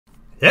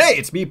Hey,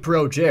 it's me,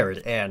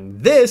 ProJared,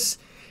 and this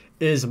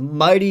is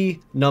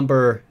Mighty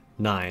number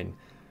 9.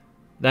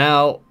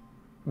 Now,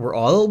 we're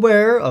all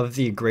aware of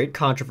the great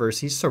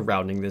controversies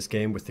surrounding this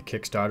game with the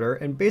Kickstarter,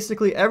 and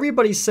basically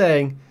everybody's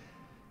saying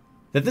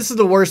that this is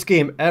the worst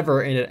game ever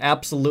and it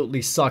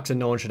absolutely sucks and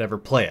no one should ever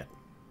play it.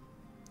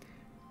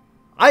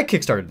 I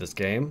kickstarted this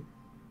game,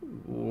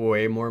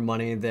 way more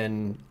money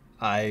than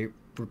I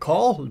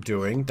recall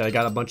doing. I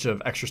got a bunch of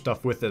extra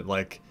stuff with it,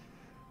 like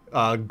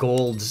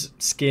gold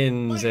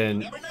skins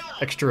and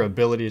extra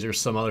abilities or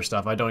some other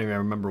stuff. I don't even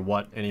remember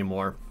what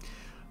anymore.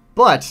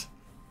 But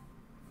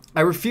I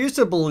refuse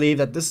to believe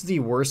that this is the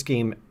worst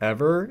game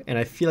ever, and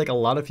I feel like a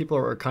lot of people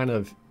are kind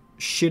of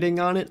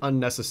shitting on it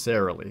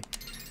unnecessarily.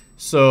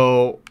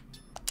 So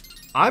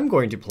I'm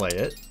going to play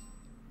it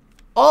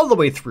all the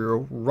way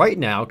through right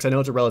now, because I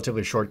know it's a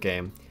relatively short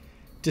game,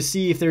 to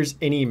see if there's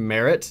any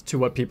merit to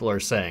what people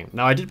are saying.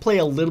 Now, I did play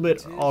a little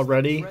bit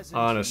already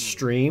on a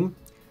stream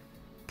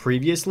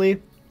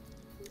previously,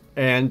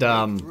 and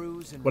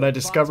what I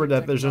discovered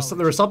that there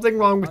was something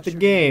wrong with the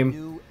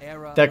game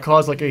that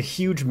caused like a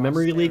huge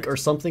memory leak or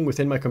something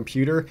within my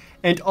computer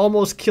and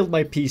almost killed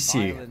my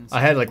PC. I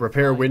had like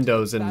repair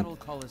Windows and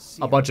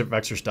a bunch of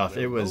extra stuff.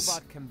 It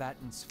was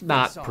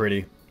not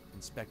pretty.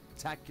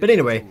 But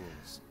anyway,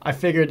 I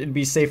figured it'd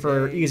be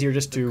safer, easier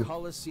just to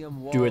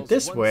do it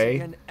this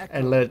way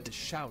and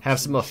have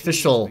some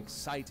official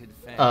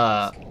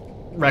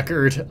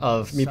record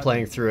of me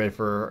playing through it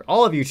for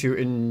all of you to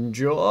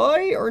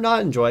enjoy or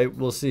not enjoy.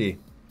 We'll see.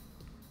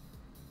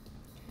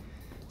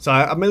 So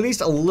I'm at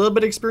least a little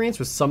bit experienced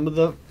with some of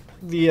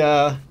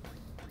the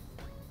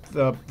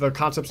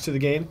concepts to the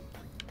game,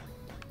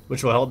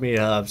 which will help me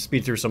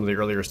speed through some of the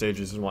earlier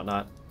stages and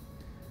whatnot.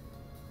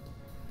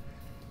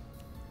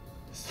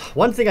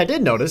 One thing I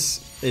did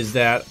notice is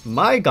that,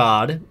 my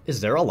god,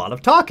 is there a lot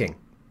of talking.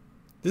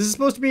 This is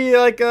supposed to be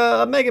like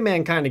a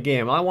Megaman kind of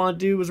game. All I want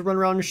to do is run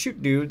around and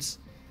shoot dudes.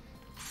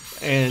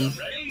 And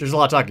there's a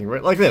lot of talking,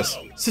 right? Like this.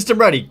 System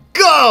ready.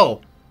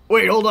 Go!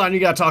 Wait, hold on. You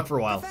gotta talk for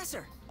a while.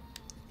 Professor.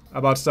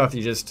 About stuff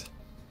you just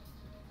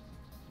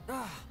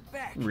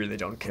really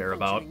don't care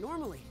about.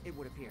 Normally, it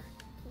would appear.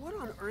 What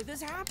on earth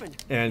has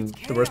happened? And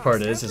the worst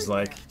part is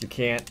like, you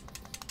can't...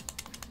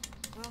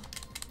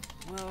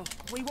 Well,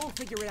 we won't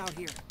figure it out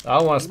here. I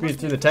don't want to speed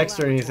through the text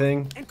or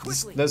anything.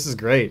 This is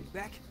great.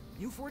 Beck,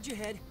 you forge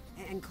ahead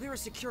and clear a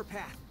secure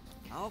path.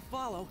 I'll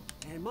follow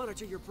and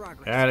monitor your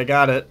progress. Alright, I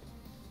got it.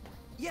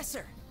 Yes,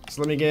 sir.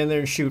 So let me get in there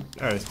and shoot.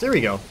 Alright, there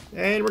we go.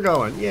 And we're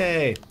going.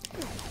 Yay.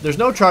 There's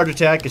no charge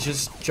attack. It's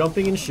just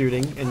jumping and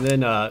shooting. And then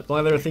the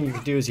only other thing you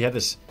can do is you have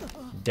this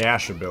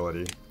dash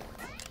ability.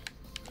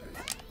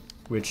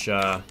 Which,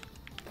 oh,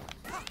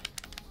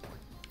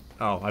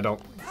 I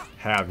don't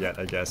have yet,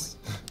 I guess.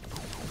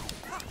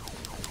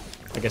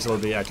 I guess it'll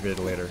be activated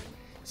later.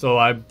 So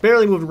I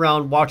barely moved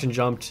around, walked and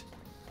jumped.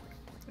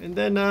 And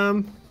then,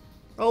 oh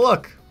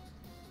look.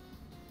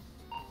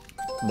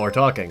 More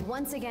talking.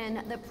 Once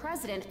again, the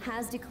president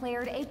has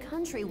declared a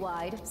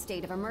countrywide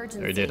state of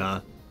emergency. He did,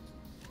 huh?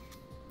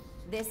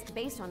 This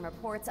based on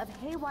reports of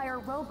haywire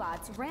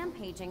robots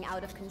rampaging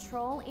out of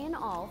control in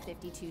all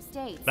 52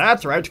 states.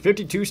 That's right,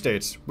 52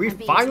 states. We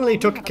finally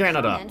took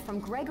Canada. From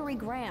Gregory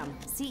Graham,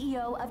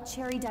 CEO of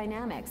Cherry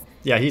Dynamics.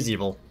 Yeah, he's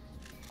evil.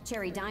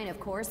 Cherry Dyne, of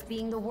course,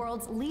 being the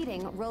world's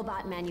leading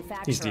robot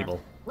manufacturer. He's evil.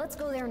 Let's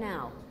go there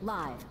now,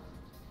 live.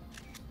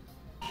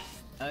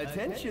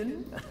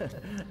 Attention!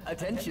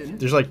 Attention!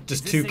 There's like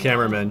just two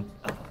cameramen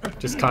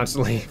just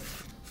constantly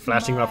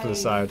flashing off to the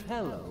side.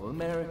 Hello,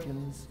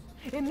 Americans.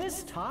 In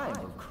this time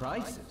of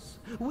crisis,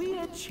 we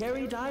at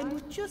Cherry Dyne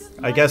would just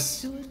I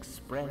guess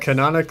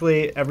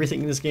canonically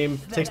everything in this game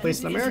takes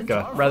place in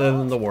America rather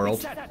than the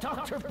world.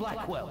 Dr.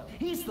 Blackwell,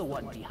 he's the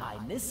one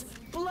behind this.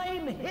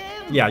 Blame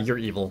him! Yeah, you're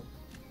evil.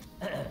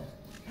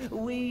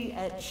 We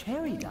at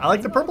Cherry Dyne I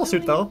like the purple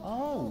suit though.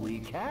 all we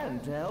can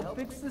to help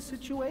fix the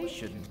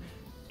situation.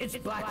 It's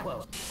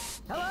Blackwell.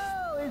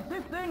 Hello, is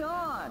this thing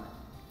on?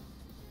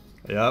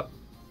 Yep.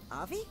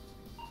 Avi?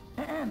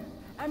 And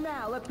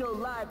now let's go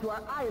live to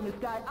our Eye in the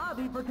Sky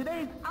Avi for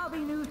today's Avi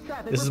News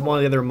Traffic. This is one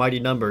of the other mighty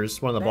numbers,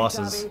 one of the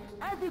bosses.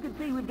 As you can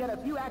see, we've got a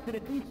few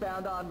accidents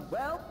eastbound on,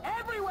 well,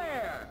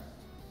 everywhere!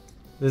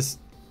 This...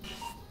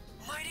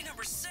 Mighty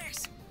number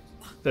 6.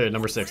 There,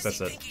 number 6, that's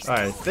it.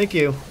 Alright, thank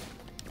you.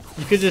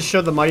 You could just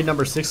show the mighty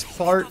number 6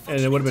 part and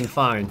it would have been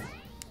fine.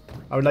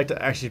 I would like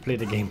to actually play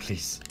the game,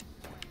 please.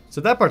 So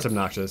that part's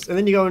obnoxious. And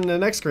then you go into the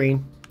next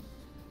screen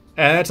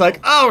and it's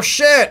like, oh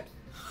shit!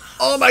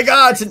 Oh my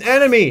god, it's an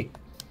enemy!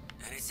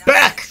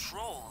 Back!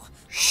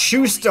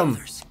 Shoot them!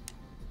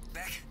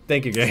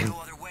 Thank you, game.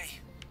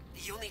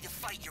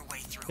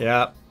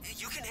 Yeah.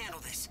 You can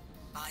handle this.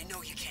 I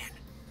know you can.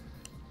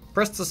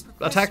 Press the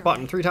attack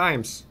button 3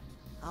 times.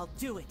 I'll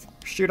do it.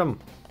 Shoot them.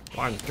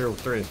 1, 2,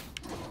 3.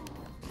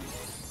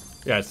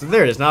 Yeah, so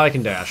there it is. Now I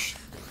can dash.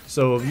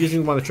 So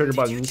using one of the trigger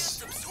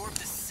buttons,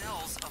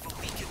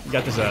 you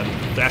got this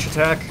dash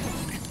attack,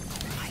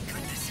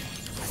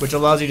 which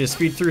allows you to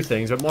speed through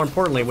things. But more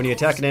importantly, when you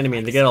attack an enemy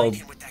and they get all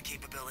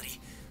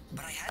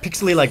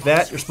pixely like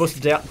that, you're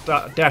supposed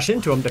to dash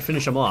into them to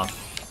finish them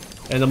off.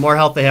 And the more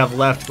health they have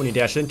left when you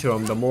dash into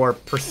them, the more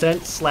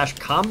 % /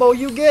 combo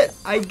you get,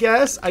 I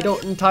guess. I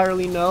don't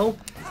entirely know.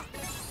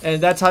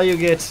 And that's how you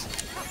get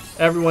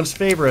everyone's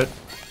favorite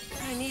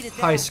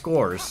high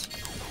scores.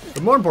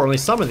 But more importantly,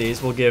 some of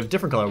these will give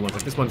different color ones.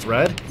 Like this one's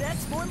red.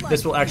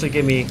 This will actually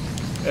give me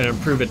an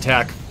improved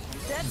attack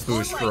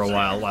boost for a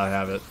while I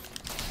have it.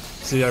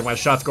 See, like my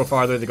shots go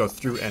farther, they go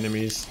through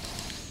enemies.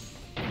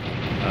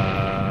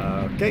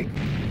 Okay,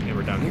 and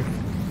we're down here.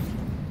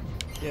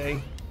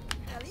 Yay.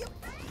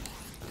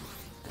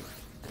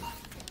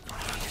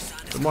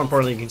 But more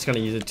importantly, you can just kind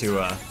of use it to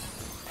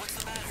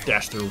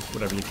dash through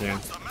whatever you can.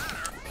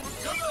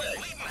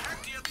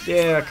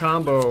 Yeah,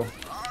 combo.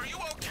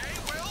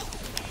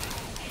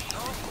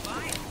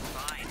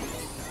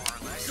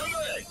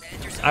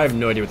 I have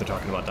no idea what they're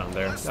talking about down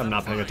there. I'm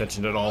not paying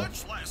attention at all.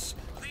 Is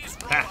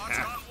that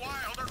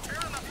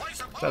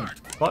a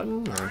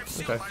button? Or,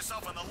 okay.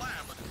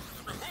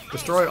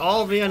 Destroy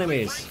all the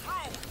enemies.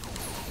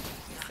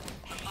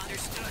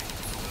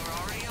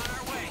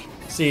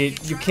 See,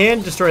 you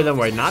can destroy them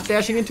by not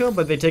dashing into them,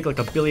 but they take like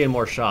a billion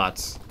more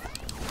shots.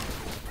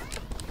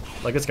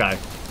 Like this guy.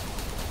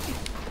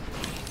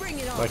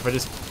 Like if I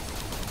just...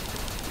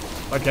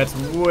 Like that's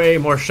way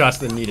more shots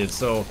than needed,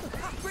 so...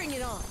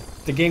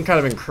 The game kind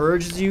of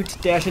encourages you to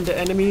dash into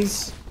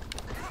enemies.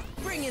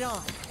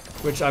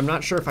 Which I'm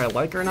not sure if I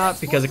like or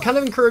not, because it kind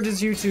of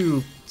encourages you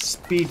to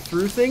speed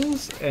through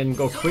things and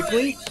go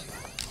quickly.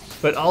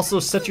 But also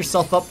set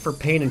yourself up for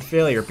pain and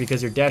failure,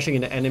 because you're dashing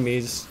into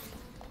enemies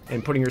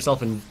and putting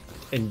yourself in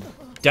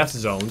death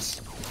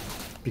zones.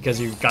 Because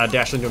you've got to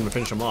dash into them to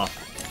finish them off.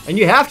 And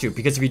you have to,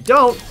 because if you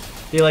don't,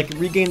 they like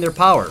regain their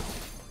power.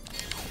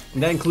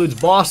 And that includes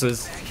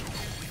bosses.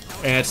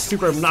 And it's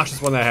super obnoxious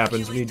when that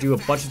happens, when you do a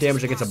bunch of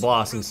damage against a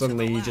boss and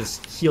suddenly he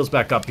just heals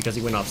back up because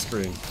he went off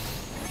screen.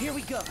 Here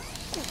we go.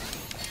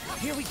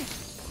 Here we go.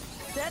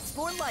 That's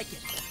more like it.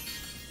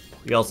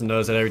 He also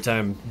knows that every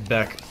time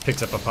Beck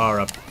picks up a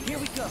power-up,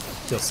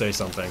 he'll say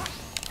something.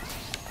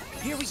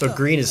 So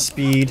green is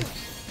speed,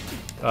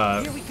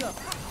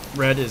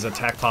 red is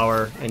attack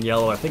power, and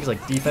yellow I think is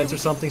like defense or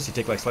something, so you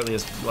take like slightly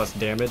less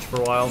damage for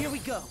a while. Here we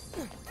go.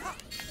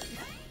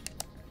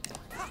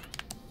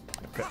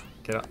 Okay,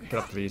 get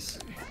up please.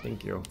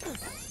 Thank you.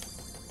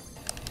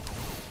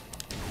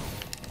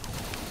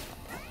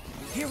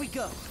 Here we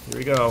go. Here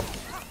we go.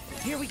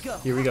 Here we go.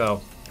 Here we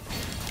go.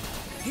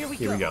 Here we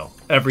go. Here we go.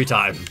 Every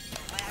time.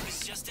 Lab is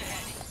just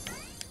ahead.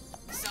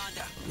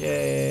 Sonda.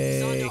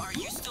 Yay. Sonda, are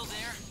you still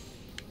there?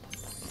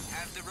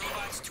 Have the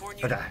robots torn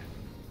you? Okay.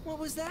 What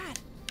was that?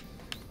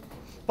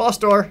 Boss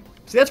door.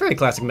 See, that's very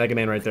classic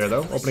Megaman right there,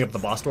 though. Opening up the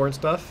boss door and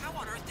stuff. How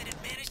on earth did it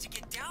manage to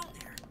get down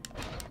there?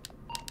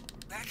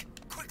 Back,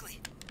 quickly.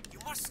 You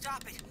must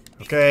stop it.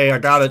 Okay, I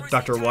got it,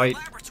 Dr. White.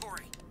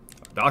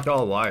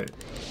 Dr. White.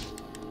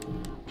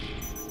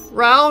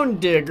 Round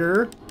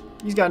Digger.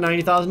 He's got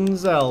 90,000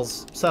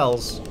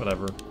 cells.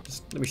 Whatever.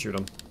 Just let me shoot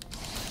him.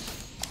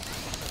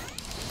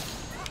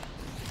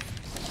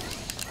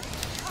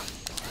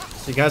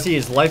 So you can see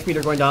his life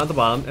meter going down at the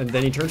bottom, and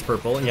then he turns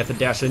purple, and you have to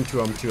dash into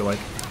him to, like,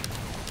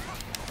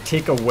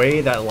 take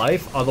away that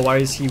life,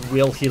 otherwise he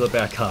will heal it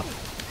back up.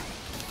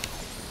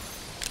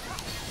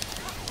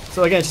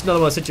 So again, it's just another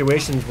one of those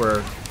situations where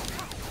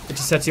it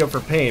just sets you up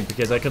for pain,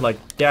 because I could, like,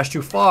 dash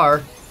too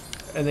far,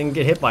 and then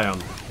get hit by him,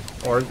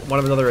 or one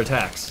of his other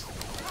attacks.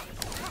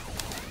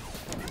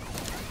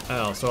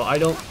 Oh, so I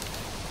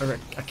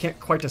can't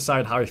quite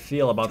decide how I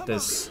feel about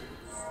this.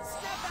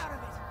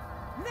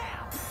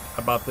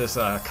 About this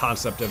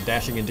concept of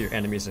dashing into your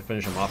enemies to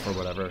finish them off or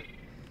whatever.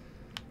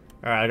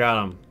 Alright, I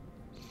got him.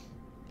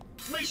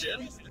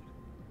 Mission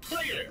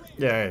clear.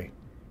 Yay.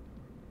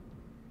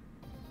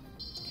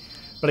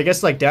 But I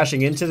guess like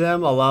dashing into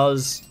them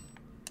allows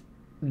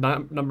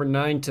number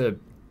 9 to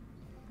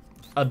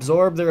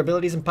absorb their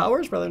abilities and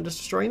powers rather than just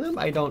destroying them.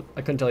 I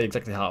couldn't tell you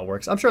exactly how it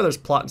works. I'm sure there's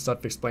plot and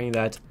stuff explaining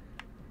that.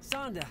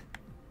 Sonda,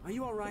 are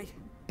you alright?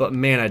 But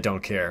man, I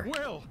don't care.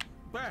 Well,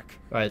 back.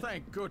 Right.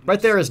 Thank goodness.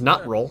 Right there is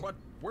not roll. But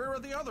where are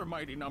the other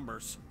mighty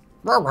numbers?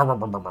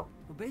 Well,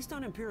 based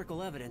on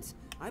empirical evidence,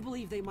 I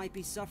believe they might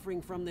be suffering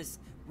from this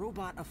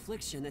robot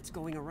affliction that's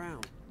going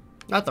around.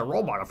 Not the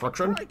robot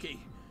affliction.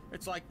 Crikey.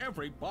 It's like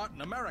every bot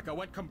in America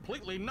went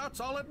completely nuts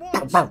all at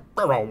once. Let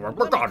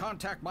me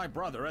contact my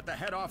brother at the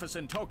head office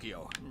in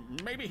Tokyo.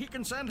 Maybe he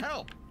can send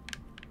help.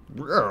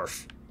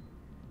 Yes.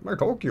 My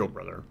Tokyo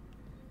brother.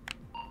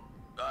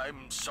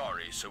 I'm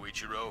sorry,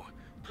 Soichiro.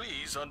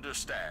 Please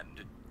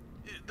understand.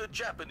 The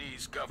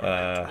Japanese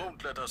government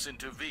won't let us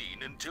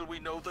intervene until we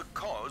know the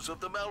cause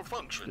of the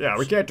malfunction. Yeah,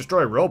 we can't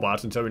destroy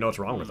robots until we know what's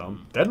wrong with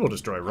them. Then we'll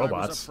destroy I was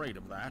robots. afraid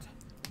of that.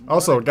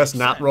 Also, But it guess makes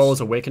not sense. roll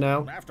is awake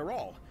now. After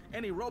all,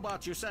 any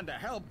robots you send to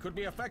help could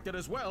be affected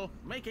as well,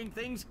 making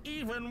things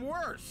even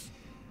worse.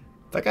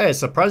 That guy has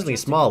surprisingly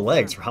small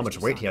legs for how much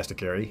weight he has to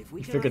carry.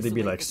 You figured they'd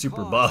be like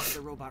super buff.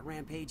 The robot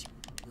rampage.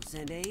 You'll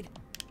send aid?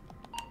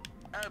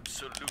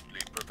 Absolutely,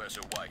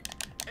 Professor White.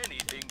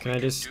 Anything Can we I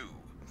just- do.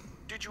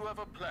 Did you have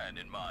a plan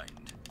in mind?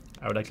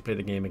 I would like to play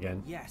the game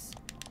again. Yes.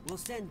 We'll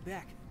send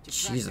Beck to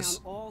track Jesus.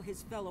 down all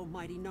his fellow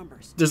mighty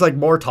numbers. There's like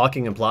more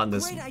talking and plot in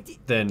this Great idea.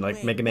 than like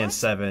Wait, Mega Man what?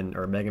 7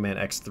 or Mega Man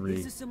His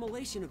X3.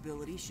 assimilation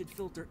ability should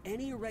filter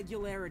any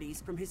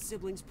irregularities from his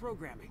siblings'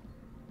 programming.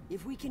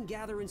 If we can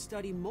gather and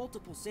study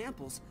multiple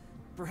samples,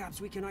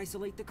 perhaps we can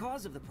isolate the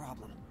cause of the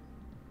problem.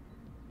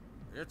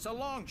 It's a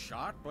long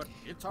shot, but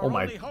it's our Oh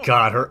my only hope.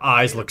 God, her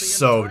eyes If look the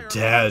so entire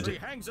dead. country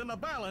hangs in the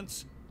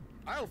balance,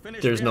 I'll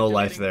finish There's no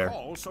life reactivating there.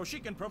 Cole so she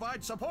can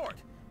provide support.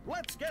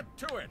 Let's get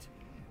to it.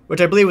 Which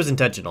I believe was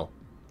intentional.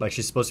 Like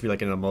she's supposed to be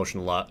like an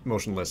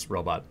motionless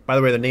robot. By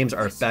the way, their names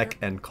are Yes, Beck sir.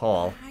 and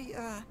Call.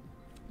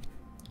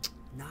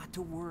 Not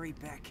to worry,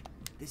 Beck.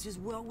 This is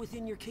well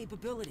within your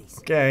capabilities.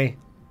 Okay.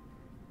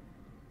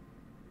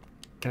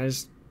 Can I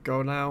just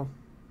go now?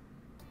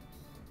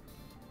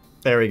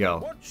 There we go.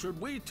 What should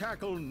we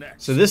tackle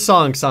next? So this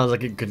song sounds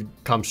like it could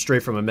come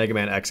straight from a Mega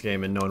Man X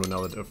game and no one would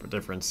know the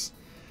difference.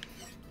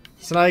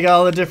 So now you got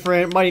all the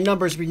different mighty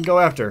numbers we can go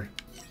after.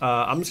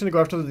 I'm just gonna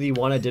go after the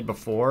one I did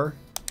before,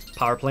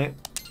 Power Plant.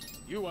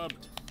 You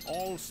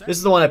all set? This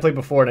is the one I played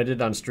before and I did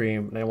it on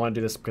stream, and I want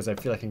to do this because I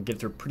feel I can get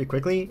through pretty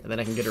quickly, and then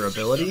I can get her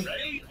ability.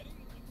 Ready?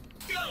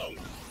 Go.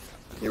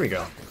 Here we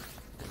go.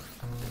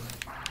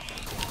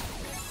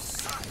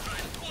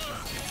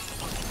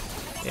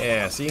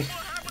 Yeah, see?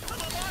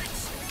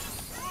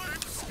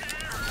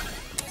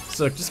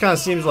 So it just kind of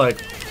seems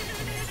like,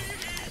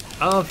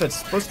 I don't know if it's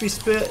supposed to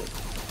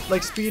be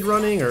speed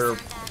running or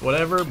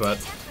whatever, but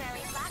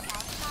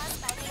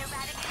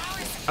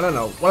I don't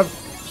know.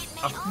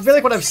 I feel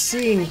like what I've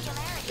seen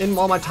in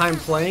all my time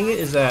playing it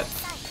is that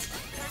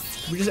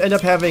we just end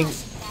up having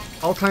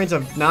all kinds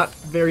of not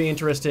very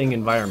interesting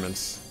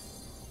environments.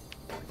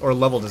 Or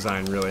level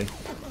design, really.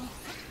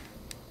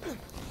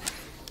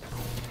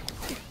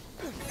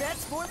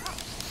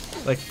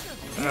 Like,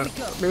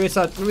 maybe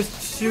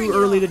it's too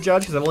early to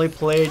judge because I've only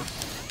played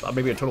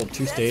maybe a total of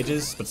 2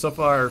 stages, but so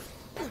far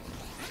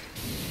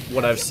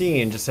what I've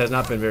seen just has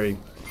not been very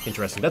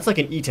interesting. That's like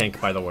an E-tank,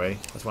 by the way.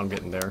 That's what I'm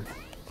getting there.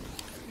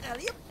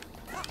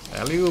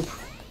 Alley-oop.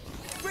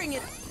 Bring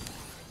it.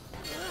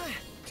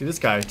 See, this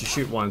guy, just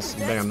shoot once,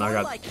 and bam, now I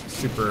got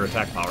super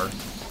attack power.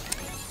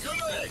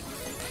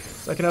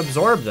 So I can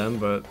absorb them,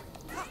 but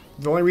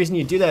the only reason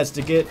you do that is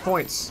to get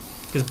points.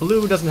 Because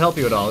blue doesn't help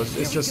you at all,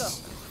 it's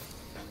just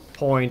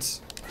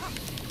points.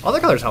 Other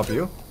colors help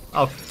you.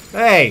 Oh,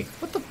 hey!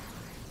 What the?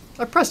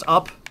 I pressed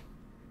up.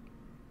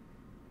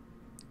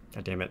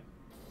 God damn it.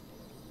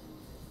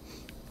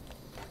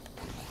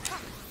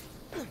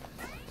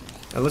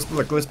 Now let's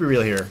be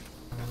real here.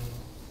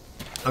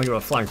 I don't give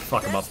a flying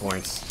fuck about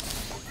points.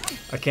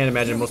 I can't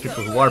imagine most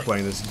people who are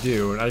playing this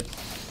do. And I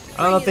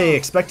don't know if they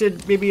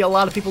expected maybe a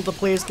lot of people to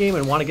play this game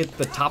and want to get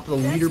the top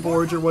of the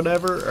leaderboards or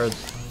whatever, or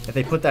if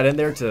they put that in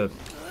there to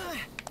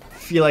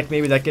feel like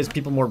maybe that gives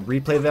people more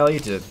replay value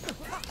to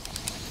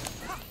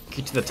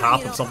get to the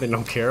top of something they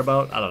don't care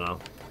about. I don't know.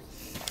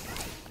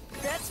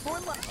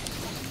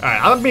 Alright,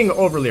 I'm being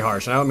overly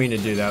harsh, and I don't mean to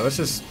do that.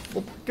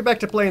 We'll get back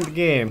to playing the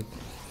game.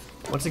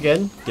 Once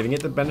again, giving it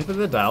the benefit of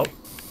the doubt.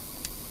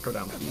 Go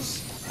down,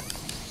 please.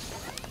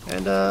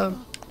 And,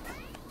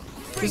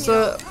 just,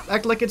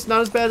 act like it's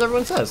not as bad as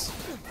everyone says.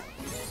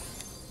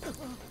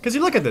 Because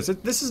you look at this,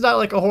 this is not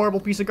like a horrible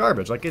piece of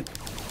garbage. Like, it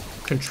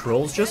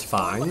controls just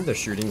fine, the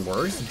shooting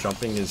works, the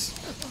jumping is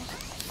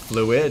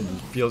fluid,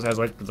 and has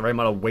like the right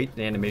amount of weight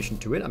and animation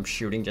to it. I'm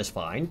shooting just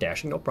fine,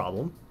 dashing no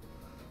problem.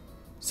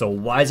 So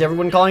why is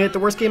everyone calling it the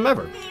worst game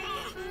ever?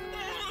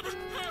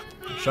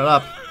 Shut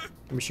up.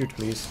 Let me shoot,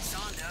 please.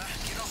 Sonda,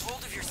 get a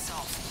hold of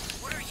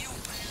yourself. What are you?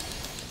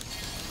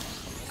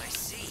 I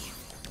see.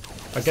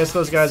 I guess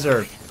those guys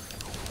are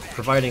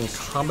providing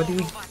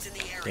comedy.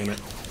 Damn it.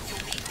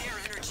 You'll need their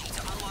energy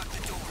to unlock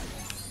the door.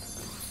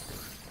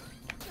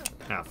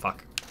 Ah,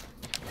 fuck.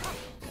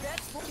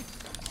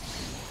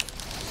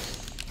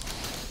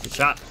 Good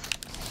shot.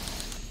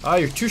 Oh,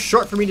 you're too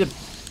short for me to...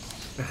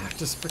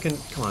 Just freaking...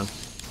 Come on.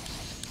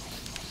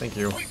 Thank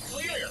you.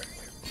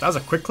 That was a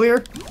quick clear?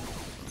 I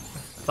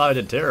thought I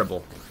did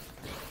terrible.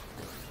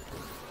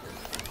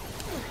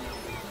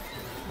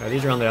 Yeah,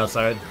 these are on the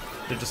outside.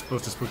 They're just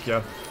supposed to spook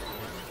you.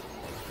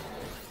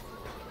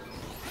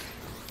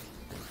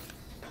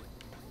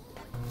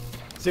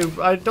 See,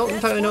 I don't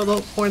entirely know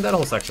the point of that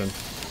whole section.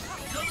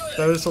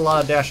 There's a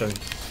lot of dashing.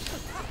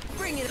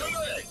 Bring it.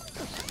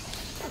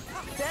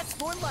 That's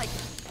more like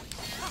it.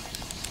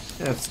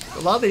 Yeah,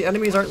 a lot of the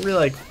enemies aren't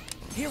really like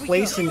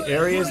placed in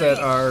areas that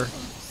are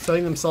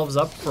setting themselves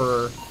up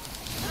for,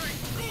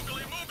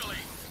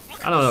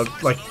 I don't know,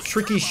 like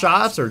tricky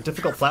shots or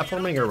difficult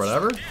platforming or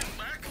whatever.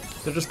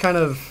 They're just kind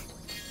of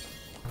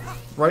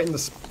right in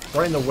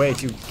the way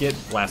to get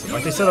blasted.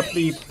 Like they set up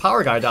the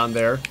power guy down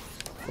there,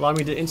 allowing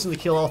me to instantly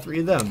kill all 3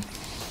 of them.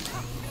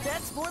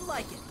 That's more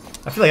like it.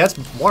 I feel like that's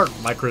more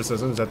my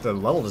criticism, is that the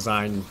level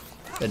design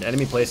and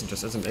enemy placement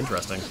just isn't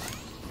interesting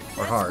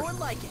or hard. More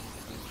like it.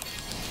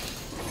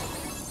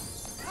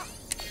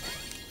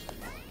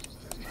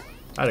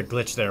 I had a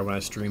glitch there when I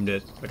streamed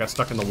it. I got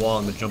stuck in the wall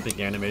in the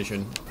jumping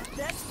animation.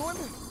 That's more.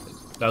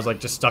 I was like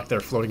just stuck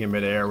there floating in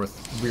midair with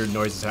weird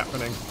noises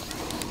happening.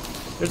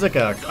 There's like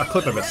a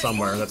clip of it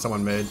somewhere that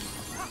someone made.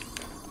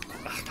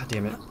 Ugh, God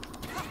damn it.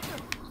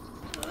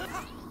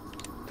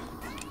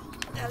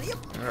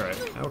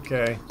 Alright,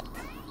 okay.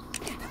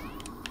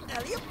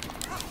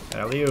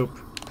 Alley-oop.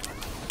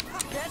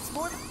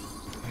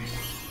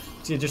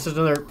 See, just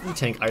another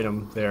E-Tank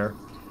item there.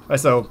 Alright,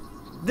 so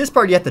this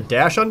part you have to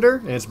dash under,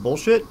 and it's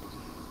bullshit.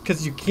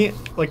 Because you can't,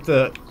 like,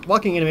 the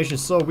walking animation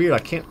is so weird, I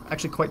can't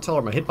actually quite tell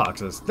where my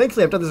hitbox is.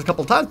 Thankfully, I've done this a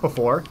couple times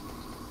before,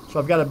 so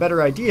I've got a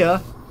better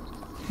idea.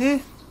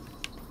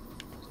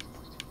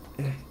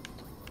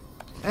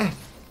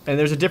 And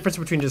there's a difference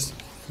between just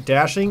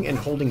dashing and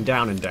holding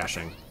down and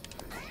dashing,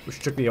 which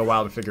took me a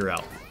while to figure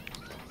out.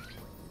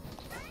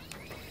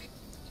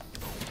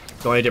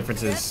 The only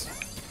difference is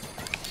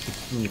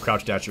when you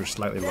crouch dash, you're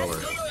slightly lower.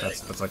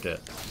 That's like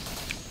it.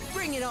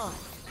 Bring it on.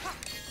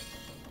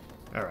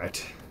 All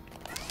right.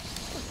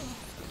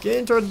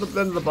 Getting towards the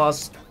end of the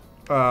boss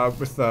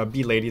with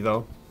Bee Lady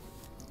though.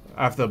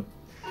 I have to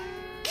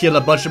kill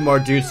a bunch of more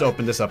dudes to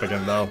open this up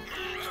again though.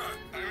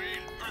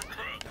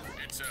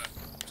 It's a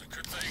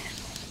good thing.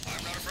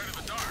 I'm not afraid of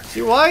the dark.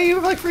 See, why are you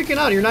like freaking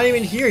out? You're not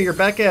even here. You're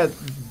back at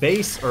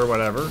base or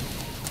whatever.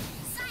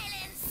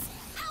 Silence!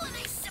 How am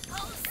I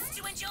supposed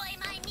to enjoy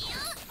my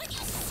meal with you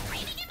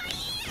screaming in my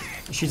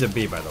ear? She's a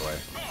bee, by the way.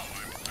 Oh,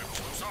 I'm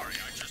so sorry.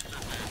 I just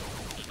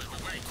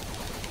wait.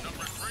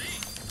 Number 3.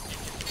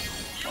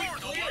 You're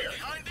the one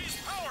behind these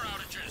power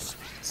outages.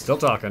 Still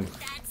talking.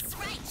 That's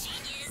right,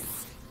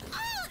 genius.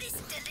 Oh, this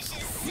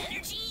delicious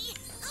energy.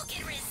 Who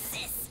can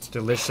resist?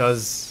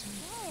 Delicious.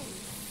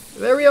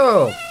 There we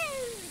go.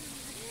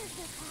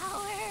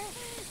 Power.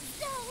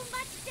 So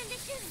much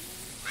delicious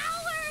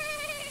power.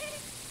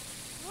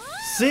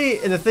 See,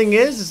 and the thing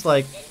is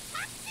like,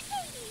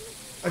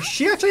 Intoxicating.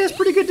 she actually has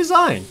pretty good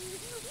design.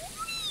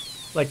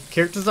 Like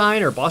character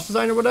design or boss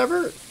design or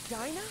whatever.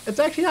 Dinah? It's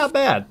actually not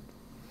bad.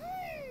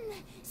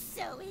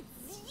 So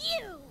it's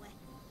you.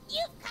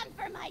 You've come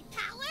for my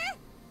power.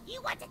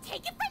 You want to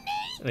take it from me?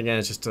 And again,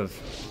 it's just a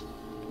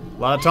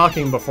lot of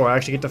talking before I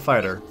actually get to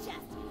fight her. Just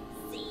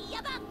see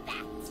about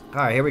that.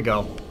 Alright, here we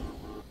go.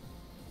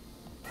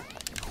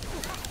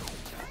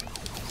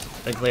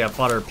 Thankfully, I've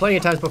fought her plenty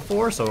of times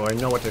before, so I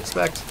know what to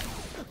expect.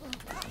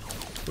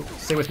 Oop,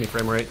 stay with me,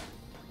 frame rate.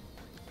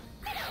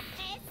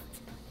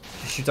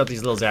 She shoots out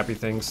these little zappy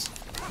things.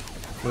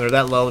 When they're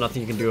that low,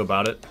 nothing you can do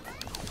about it.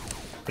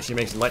 But she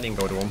makes lightning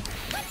go to them.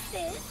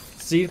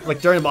 See,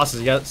 like during the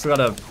bosses, you still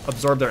gotta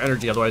absorb their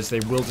energy, otherwise they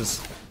will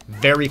just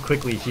very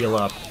quickly heal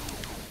up.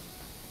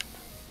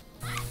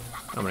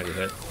 I'm gonna get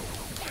hit.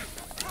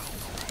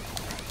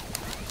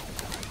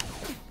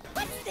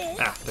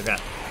 Ah, took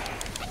that.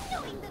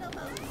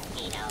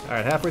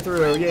 Alright, halfway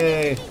through,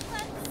 yay!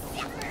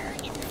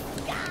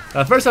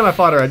 The first time I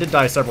fought her, I did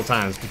die several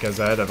times because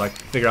I had to like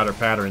figure out her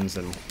patterns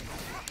and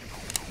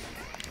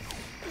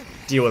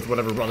deal with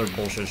whatever other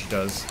bullshit she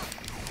does.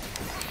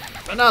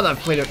 But now that I've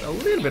played it a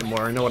little bit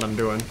more, I know what I'm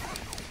doing.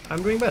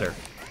 I'm doing better.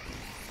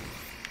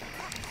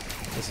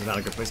 This is not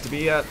a good place to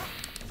be at.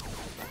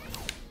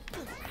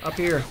 Up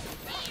here.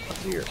 Up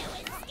here.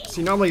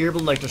 See, normally you're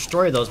able to like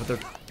destroy those, but they're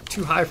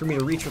too high for me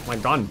to reach with my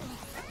gun.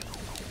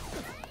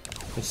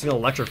 It's gonna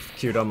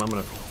electrocute them, I'm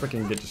gonna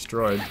freaking get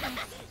destroyed.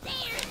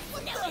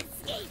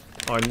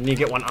 Oh, I need to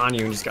get one on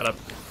you and just gotta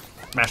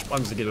mash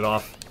buttons to get it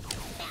off.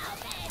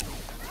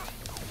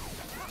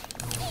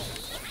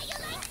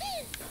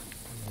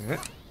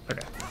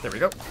 Okay, there we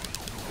go.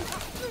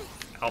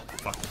 Oh,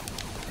 fuck.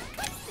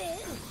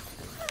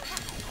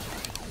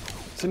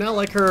 So now,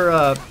 like,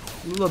 her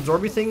little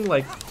absorby thing,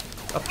 like,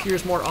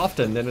 appears more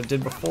often than it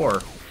did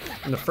before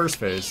in the first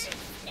phase.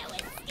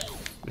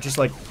 It just,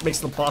 like, makes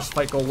the boss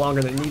fight go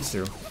longer than it needs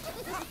to.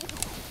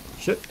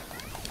 Shit.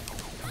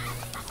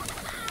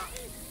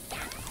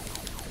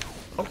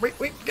 Oh,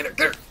 wait, get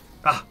her!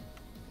 Ah.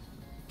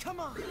 Come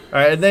on.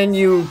 Alright, and then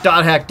you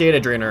dot hack data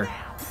drainer.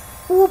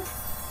 Whoop.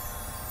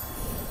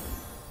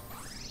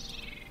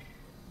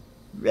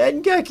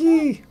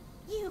 Rengeki!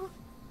 You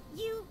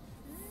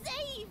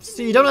saved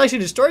See, you don't actually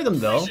destroy them,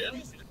 though.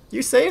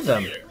 You save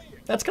them.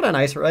 That's kind of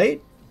nice, right?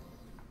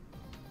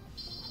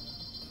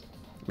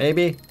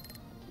 Maybe?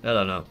 I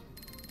don't know.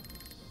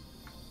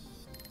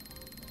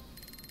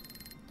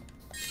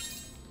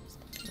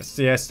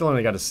 See, I still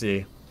only got a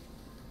C.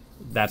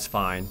 That's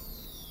fine.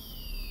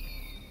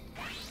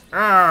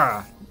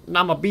 Ah! Now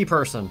I'm a B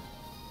person.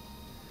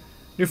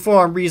 New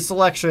form,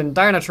 reselection,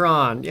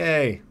 Dynatron!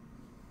 Yay!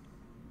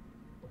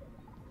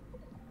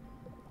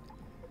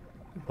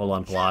 Hold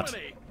on, plot.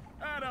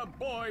 Atta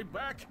boy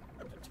back.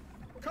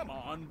 Come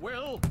on,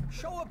 Will.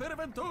 Show a bit of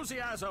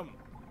enthusiasm.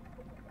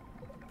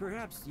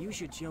 Perhaps you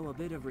should show a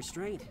bit of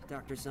restraint,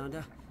 Dr.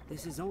 Sanda.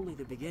 This is only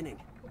the beginning.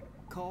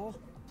 Call,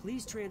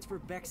 please transfer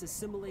Beck's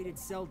assimilated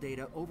cell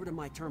data over to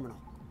my terminal.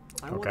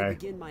 I want to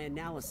begin my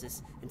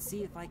analysis and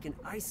see if I can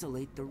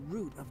isolate the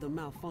root of the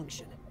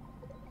malfunction.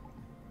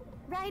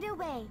 Right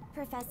away,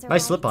 Professor Nice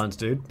White. slip-ons,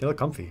 dude. They look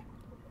comfy.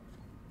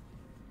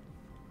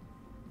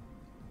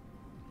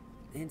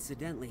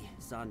 Incidentally,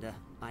 Sonda,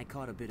 I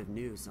caught a bit of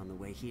news on the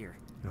way here.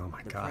 Oh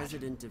my The god.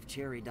 president of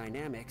Cherry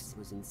Dynamics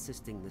was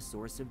insisting the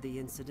source of the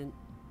incident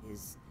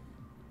is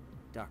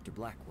Dr.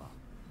 Blackwell.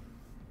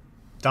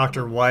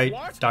 Dr. White,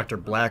 What? Dr.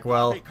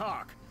 Blackwell.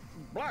 Poppycock.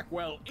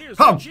 Blackwell is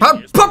Huh, the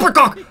genius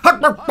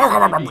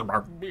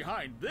Poppycock!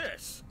 behind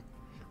this.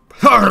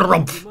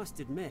 You must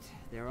admit,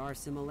 there are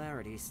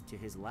similarities to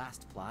his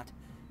last plot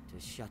to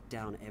shut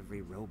down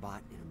every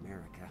robot in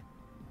America.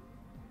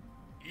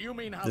 You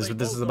mean how This is they what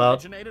this both is about?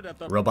 originated at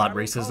the Robot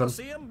Battle racism?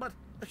 Coliseum, but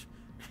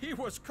he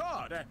was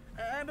caught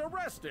and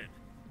arrested.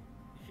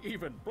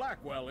 Even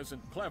Blackwell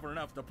isn't clever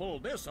enough to pull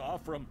this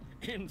off from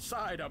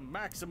inside a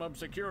maximum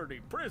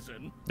security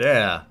prison.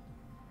 Yeah.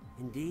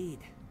 Indeed.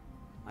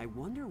 I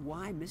wonder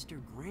why Mr.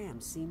 Graham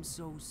seems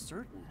so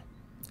certain.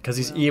 Because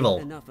he's Well, evil.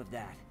 Enough of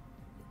that.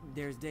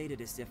 There's data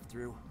to sift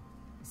through.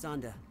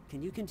 Sonda,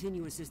 can you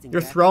continue assisting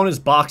Your Jack? throne is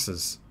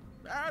boxes.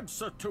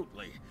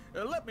 Absolutely.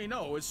 Let me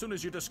know as soon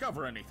as you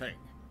discover anything.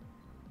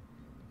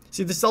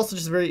 See, this also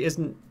just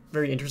isn't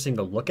very interesting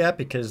to look at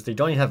because they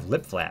don't even have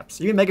lip flaps.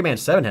 Even Mega Man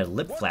 7 had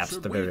lip What flaps at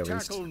should the we very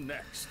least. tackle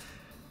next?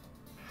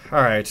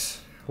 Alright.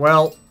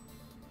 Well,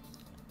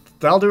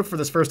 that'll do it for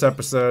this first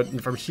episode.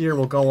 And from here,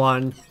 we'll go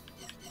on.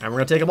 And we're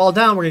going to take them all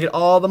down. We're going to get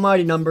all the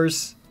mighty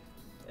numbers.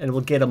 And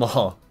we'll get them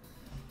all.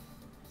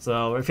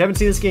 So, if you haven't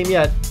seen this game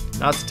yet,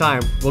 now's the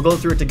time. We'll go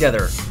through it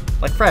together.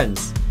 Like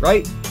friends,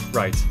 right?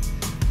 Right.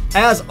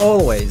 As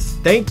always,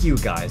 thank you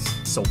guys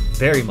so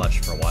very much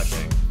for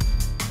watching.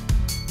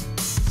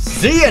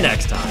 See you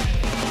next time!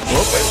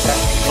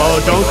 Oh,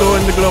 don't go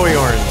in the glowy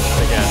orange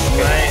again.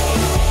 Right.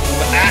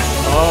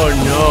 Oh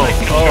no.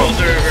 Controls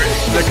are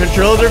reversed. The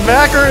controls are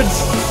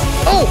backwards!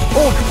 Oh!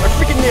 Oh! I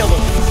freaking nailed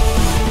him!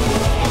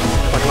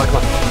 Come on, come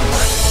on, come on.